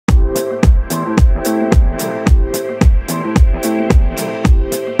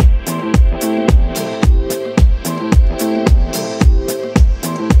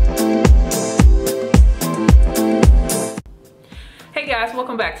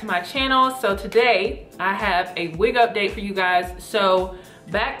to my channel. So today I have a wig update for you guys. So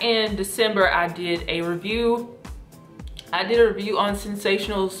back in December I did a review on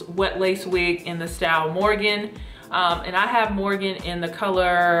Sensationnel's wet lace wig in the style Morgan, and I have Morgan in the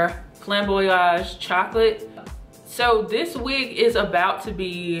color Flamboyage Chocolate. So this wig is about to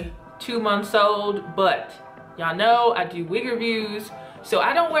be 2 months old, but y'all know I do wig reviews, so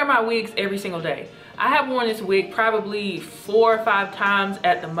I don't wear my wigs every single day. I have worn this wig probably 4 or 5 times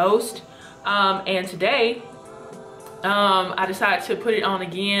at the most, and today I decided to put it on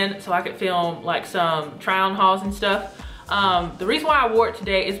again so I could film like some try on hauls and stuff. The reason why I wore it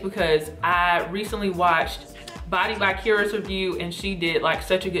today is because I recently watched Body by Kira's review, and she did like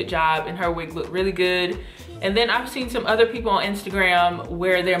such a good job and her wig looked really good. And then I've seen some other people on Instagram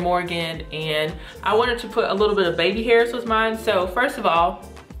wear their Morgan, and I wanted to put a little bit of baby hairs with mine. So first of all,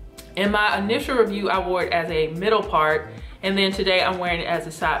 in my initial review, I wore it as a middle part, and then today I'm wearing it as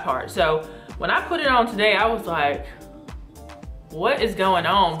a side part. So when I put it on today, I was like, what is going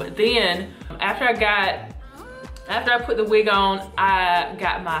on? But then after I put the wig on, I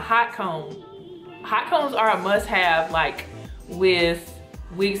got my hot comb. Hot combs are a must-have, like with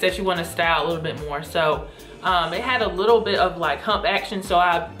wigs that you want to style a little bit more. So it had a little bit of like hump action, so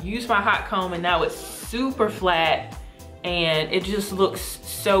I used my hot comb, and now it's super flat and it just looks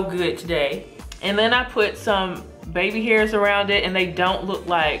so good today. And then I put some baby hairs around it, and they don't look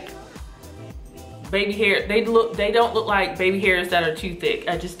like baby hair. They don't look like baby hairs that are too thick.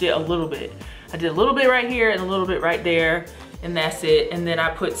 I just did a little bit. I did a little bit right here and a little bit right there, and that's it. And then I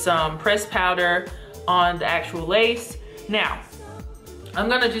put some pressed powder on the actual lace. Now, I'm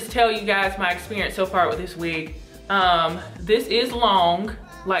gonna just tell you guys my experience so far with this wig. This is long,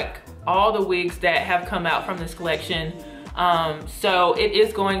 like all the wigs that have come out from this collection. So it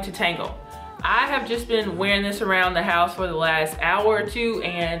is going to tangle. I have just been wearing this around the house for the last hour or two,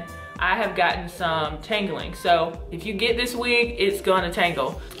 and I have gotten some tangling. So if you get this wig, it's gonna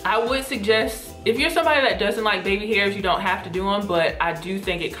tangle. I would suggest, if you're somebody that doesn't like baby hairs, you don't have to do them, but I do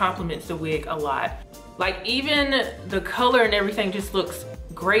think it complements the wig a lot. Like even the color and everything just looks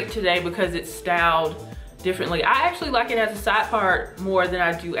great today because it's styled differently. I actually like it as a side part more than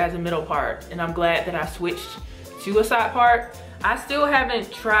I do as a middle part, and I'm glad that I switched to a side part. I still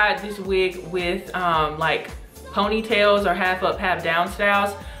haven't tried this wig with like ponytails or half up, half down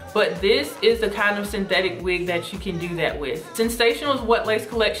styles, but this is the kind of synthetic wig that you can do that with. Sensationnel's wet lace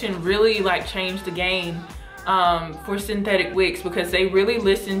collection really like changed the game for synthetic wigs, because they really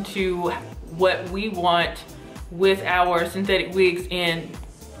listen to what we want with our synthetic wigs. And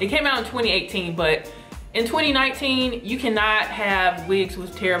it came out in 2018, but in 2019, you cannot have wigs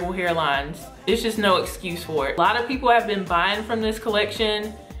with terrible hairlines. It's just no excuse for it. A lot of people have been buying from this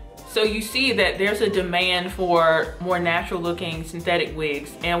collection, so you see that there's a demand for more natural looking synthetic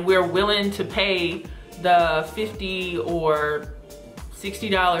wigs, and we're willing to pay the $50 or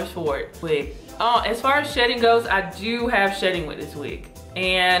 $60 for it wig. As far as shedding goes, I do have shedding with this wig,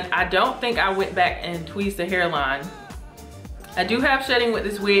 and I don't think I went back and tweezed the hairline. I do have shedding with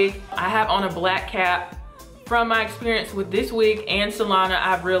this wig. I have on a black cap. From my experience with this wig and Solana,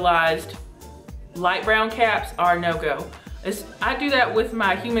 I've realized light brown caps are no-go. I do that with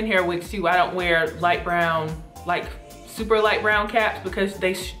my human hair wigs too. I don't wear light brown, like super light brown caps, because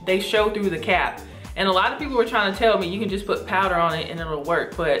they show through the cap. And a lot of people were trying to tell me you can just put powder on it and it'll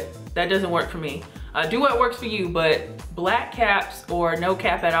work, but that doesn't work for me. Do what works for you, but black caps or no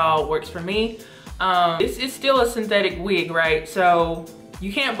cap at all works for me. It's still a synthetic wig, right? So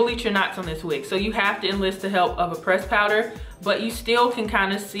you can't bleach your knots on this wig, so you have to enlist the help of a pressed powder, but you still can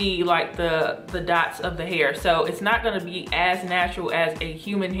kind of see like the dots of the hair. So it's not gonna be as natural as a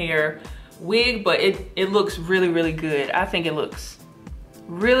human hair wig, but it looks really, really good. I think it looks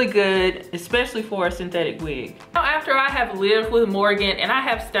really good, especially for a synthetic wig. Now, after I have lived with Morgan and I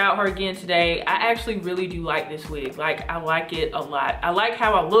have styled her again today, I actually really do like this wig. Like, I like it a lot. I like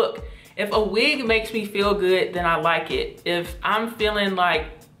how I look. If a wig makes me feel good, then I like it. If I'm feeling like,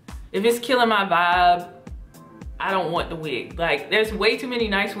 if it's killing my vibe, I don't want the wig. Like, there's way too many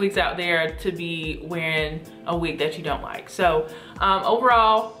nice wigs out there to be wearing a wig that you don't like. So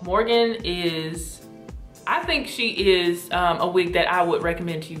overall, Morgan is, I think she is a wig that I would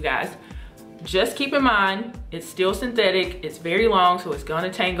recommend to you guys. Just keep in mind, it's still synthetic, it's very long, so it's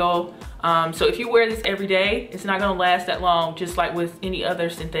gonna tangle. So if you wear this every day, it's not gonna last that long, just like with any other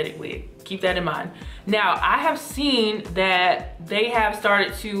synthetic wig. Keep that in mind. Now, I have seen that they have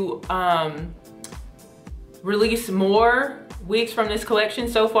started to release more wigs from this collection.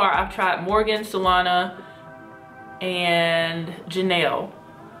 So far, I've tried Morgan, Solana, and Janelle.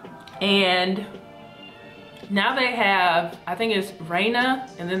 And Now they have, I think it's Reina,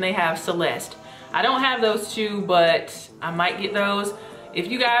 and then they have Celeste. I don't have those two, but I might get those. If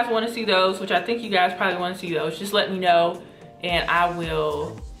you guys want to see those, which I think you guys probably want to see those, just let me know and I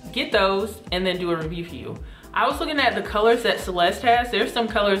will get those and then do a review for you. I was looking at the colors that Celeste has. There's some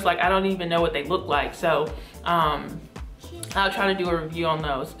colors like I don't even know what they look like, so I'll try to do a review on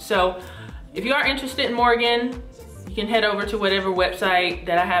those. So if you are interested in Morgan, you can head over to whatever website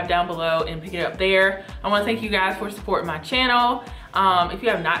that I have down below and pick it up there. I want to thank you guys for supporting my channel. If you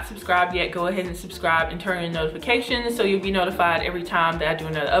have not subscribed yet, go ahead and subscribe and turn on notifications so you'll be notified every time that I do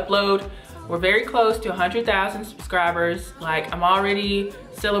another upload. We're very close to 100,000 subscribers. Like, I'm already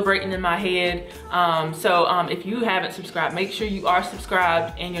celebrating in my head. If you haven't subscribed, make sure you are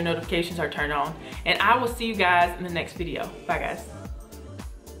subscribed and your notifications are turned on. And I will see you guys in the next video. Bye guys.